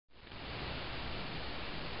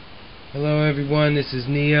Hello everyone, this is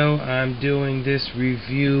Neo. I'm doing this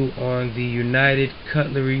review on the United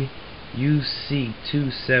Cutlery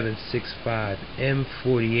UC2765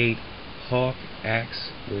 M48 Hawk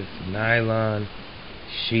Axe with Nylon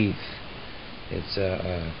Sheath. It's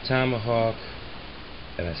a tomahawk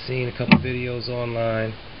that I've seen a couple videos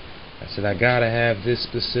online. I said I gotta have this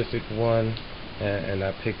specific one, and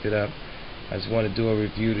I picked it up. I just want to do a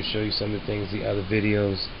review to show you some of the things the other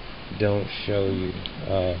videos don't show you.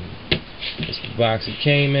 This is the box it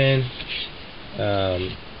came in.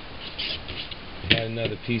 It had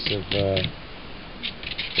another piece of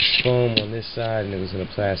foam on this side, and it was in a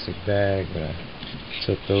plastic bag, but I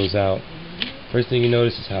took those out. First thing you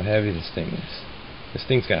notice is how heavy this thing is. This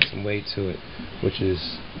thing's got some weight to it, which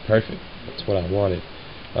is perfect. That's what I wanted.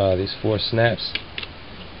 These 4 snaps.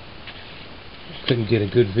 Couldn't get a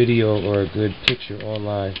good video or a good picture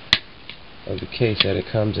online of the case that it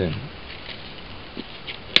comes in,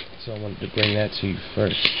 so I wanted to bring that to you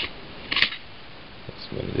first. That's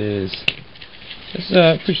what it is. It's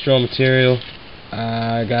a pretty strong material.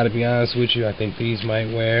 I gotta be honest with you, I think these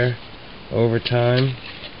might wear over time,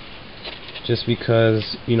 just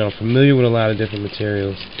because, you know, I'm familiar with a lot of different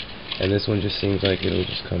materials, and this one just seems like it'll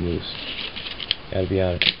just come loose. Gotta be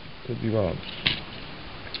honest, could be wrong,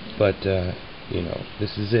 but you know,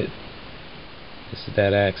 this is it. This is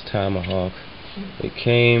that axe tomahawk. It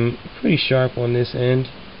came pretty sharp on this end.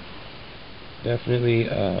 Definitely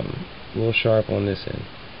a little sharp on this end.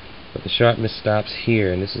 But the sharpness stops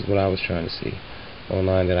here, and this is what I was trying to see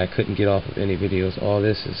online that I couldn't get off of any videos. All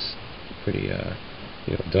this is pretty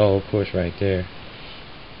you know, dull, of course, right there.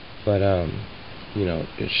 But you know,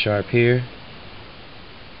 it's sharp here.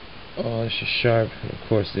 Oh, it's just sharp. And of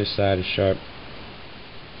course, this side is sharp.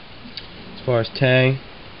 As far as tang,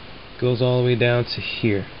 goes all the way down to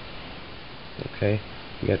here. Okay,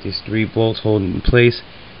 you got these 3 bolts holding in place.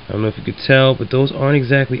 I don't know if you could tell, but those aren't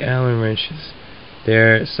exactly Allen wrenches.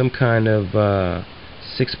 They're some kind of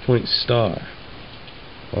 6-point star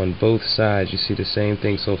on both sides. You see the same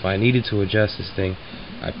thing. So if I needed to adjust this thing,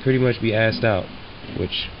 I'd pretty much be assed out,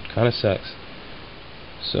 which kind of sucks.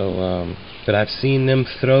 So but I've seen them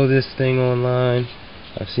throw this thing online.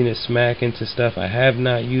 I've seen it smack into stuff. I have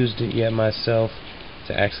not used it yet myself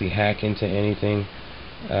to actually hack into anything.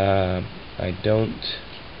 I don't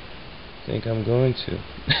think I'm going to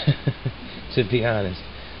be honest,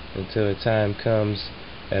 until the time comes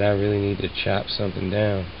that I really need to chop something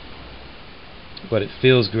down. But it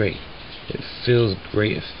feels great. It feels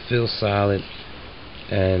great. It feels solid,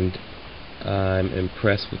 and I'm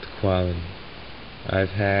impressed with the quality. I've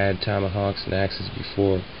had tomahawks and axes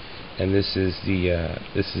before, and this is the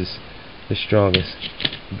strongest,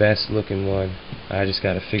 best looking one. I just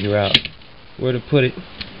got to figure out where to put it.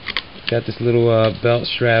 Got this little belt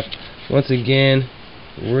strap. Once again,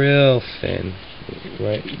 real thin.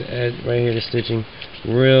 Right, the edge, right here, the stitching,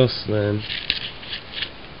 real slim,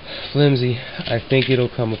 flimsy. I think it'll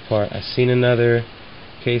come apart. I've seen another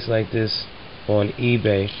case like this on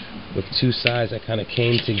eBay with 2 sides that kind of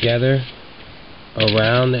came together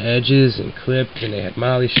around the edges and clipped, and they had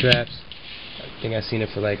molly straps. I think I've seen it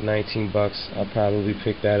for like 19 bucks. I'll probably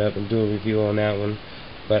pick that up and do a review on that one.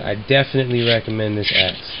 But I definitely recommend this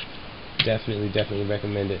axe. Definitely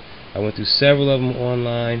recommend it. I went through several of them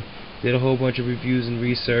online, did a whole bunch of reviews and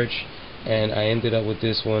research, and I ended up with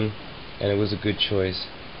this one, and it was a good choice.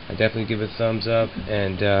 I definitely give it a thumbs up.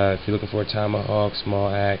 And if you're looking for a tomahawk, small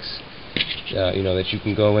axe, you know, that you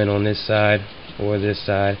can go in on this side or this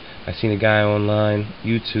side. I seen a guy online,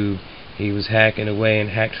 YouTube. He was hacking away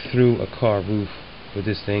and hacked through a car roof with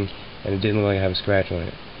this thing, and it didn't look like it had a scratch on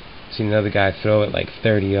it. Seen another guy throw it like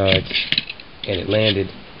 30 yards, and it landed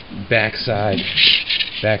backside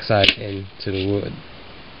into the wood.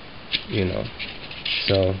 You know,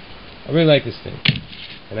 so I really like this thing,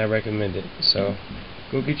 and I recommend it. So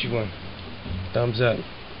go get you one. Thumbs up.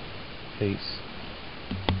 Peace.